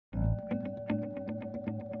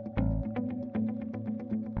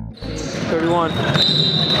31.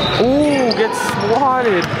 Ooh, gets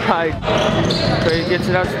swatted. Trey gets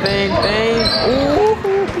it out to Thane. Ooh.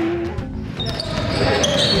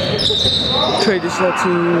 Trey dishes out to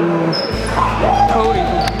Cody,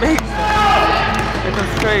 who makes it. Here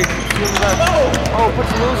comes Trey. Oh,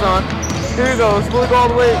 puts the moves on. Here he goes. Will he go all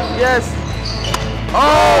the way? Yes.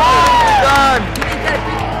 Oh, done.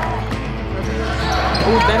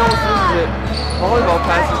 Ooh, Thane almost loses it. Volleyball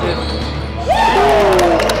passes it.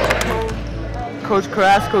 Ooh. Coach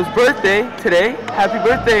Carrasco's birthday today. Happy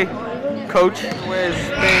birthday, Coach. Where's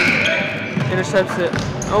Thane? Intercepts it.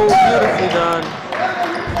 Oh, beautifully done.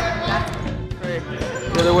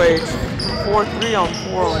 The other way. 4-3 on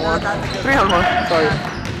 4 on 1. 3 on 1. Sorry.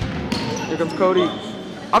 Here comes Cody.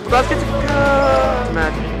 Off the basket.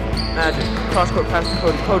 Magic. Cross court pass to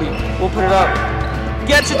Cody. Cody will put it up.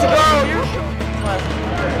 Gets it to go.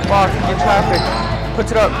 Box in traffic.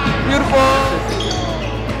 Puts it up. Beautiful.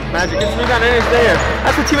 Magic gets the rebound and it's there.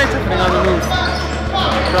 That's what teammates are putting on the move.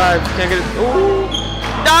 Drives. Can't get it. Ooh.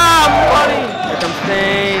 Money. Here comes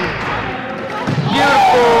Thane.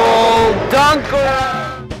 Beautiful. Dunker.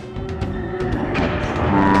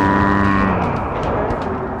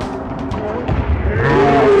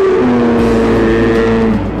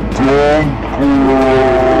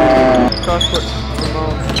 Cross court.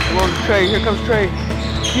 Simone Trey. Here comes Trey.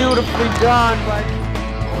 Beautifully done by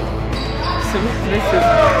submissive.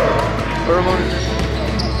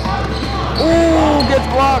 Ooh, gets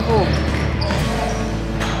blocked.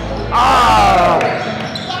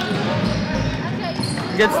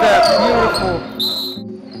 Gets that beautiful.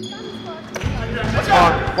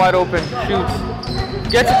 Wide open. Shoots.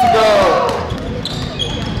 Gets it to go.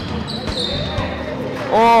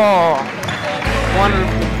 Oh.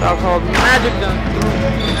 Wonderful foul called. Magic done.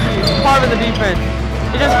 Carving the defense.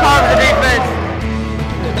 He just carved the defense.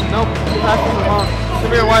 Nope. Passes him on.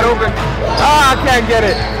 Samir wide open. I can't get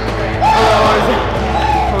it.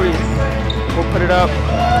 Cody will put it up.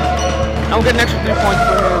 I'll get an extra 3 points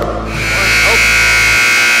for him. Oh.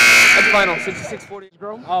 That's final.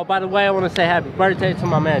 66-40. Oh, by the way, I want to say happy birthday to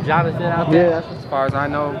my man Jonathan out there. Yeah, as far as I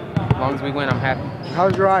know, as long as we win, I'm happy.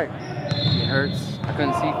 How's your eye? It hurts. I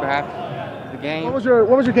couldn't see for half the game. What was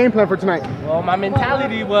your game plan for tonight? Well, my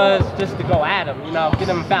mentality was just to go at him, get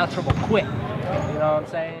him in foul trouble quick. You know what I'm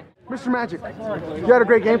saying? Mr. Magic, you had a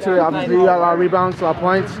great game today, obviously. You got a lot of rebounds, a lot of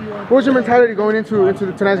points. What was your mentality going into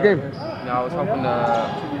tonight's game? I was hoping to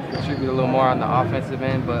contribute a little more on the offensive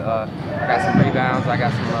end, but I got some rebounds. I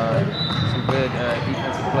got some good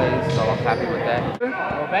defensive plays, so I'm happy with that.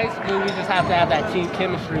 Well, basically, we just have to have that team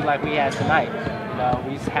chemistry like we had tonight.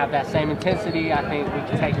 We just have that same intensity. I think we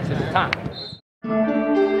can take it to the top.